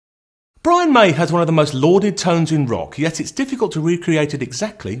Brian May has one of the most lauded tones in rock, yet it's difficult to recreate it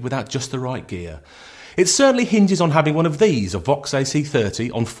exactly without just the right gear. It certainly hinges on having one of these, a Vox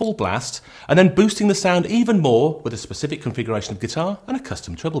AC30, on full blast, and then boosting the sound even more with a specific configuration of guitar and a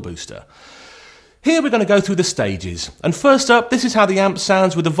custom treble booster. Here we're going to go through the stages, and first up, this is how the amp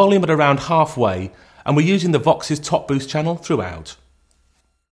sounds with the volume at around halfway, and we're using the Vox's top boost channel throughout.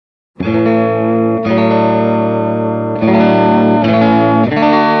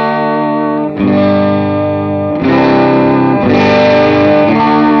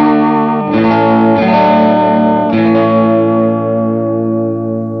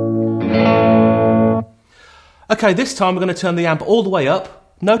 Okay, this time we're going to turn the amp all the way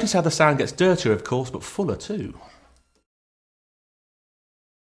up. Notice how the sound gets dirtier, of course, but fuller too.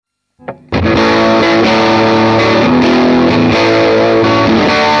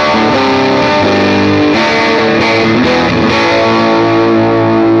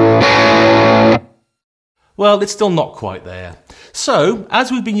 Well, it's still not quite there. So,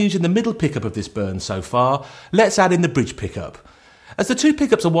 as we've been using the middle pickup of this burn so far, let's add in the bridge pickup. As the two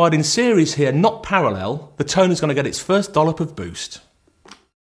pickups are wired in series here, not parallel, the tone is going to get its first dollop of boost.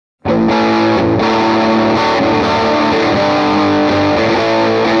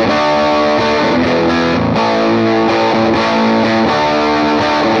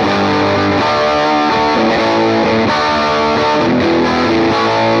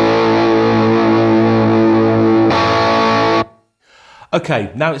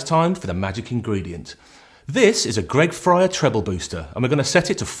 Okay, now it's time for the magic ingredient. This is a Greg Fryer treble booster, and we're going to set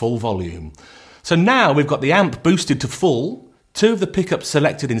it to full volume. So now we've got the amp boosted to full, two of the pickups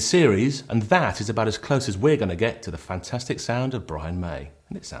selected in series, and that is about as close as we're going to get to the fantastic sound of Brian May.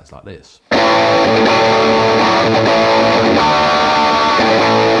 And it sounds like this.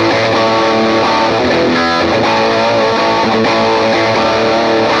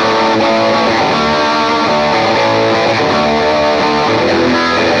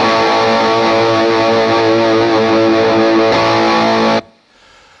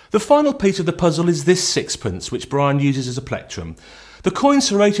 The final piece of the puzzle is this sixpence, which Brian uses as a plectrum. The coin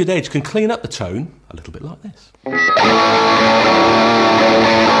serrated edge can clean up the tone a little bit like this.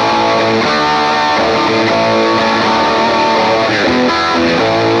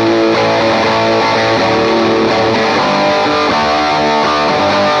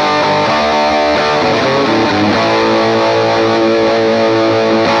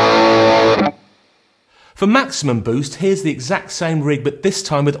 For maximum boost, here's the exact same rig, but this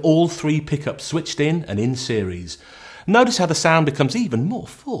time with all three pickups switched in and in series. Notice how the sound becomes even more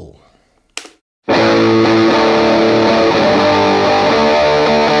full.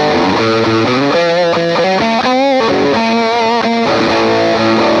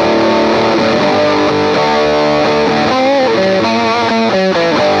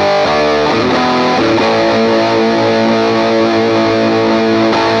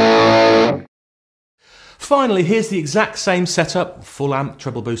 Finally, here's the exact same setup, full amp,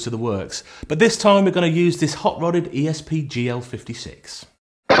 treble booster, the works. But this time we're going to use this hot-rodded ESP GL56.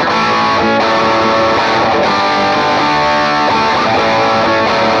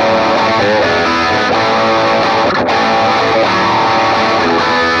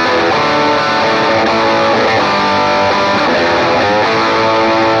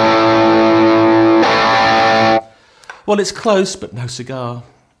 Well, it's close, but no cigar.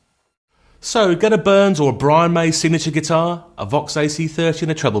 So, get a Burns or a Brian May signature guitar, a Vox AC30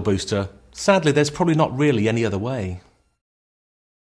 and a treble booster. Sadly, there's probably not really any other way.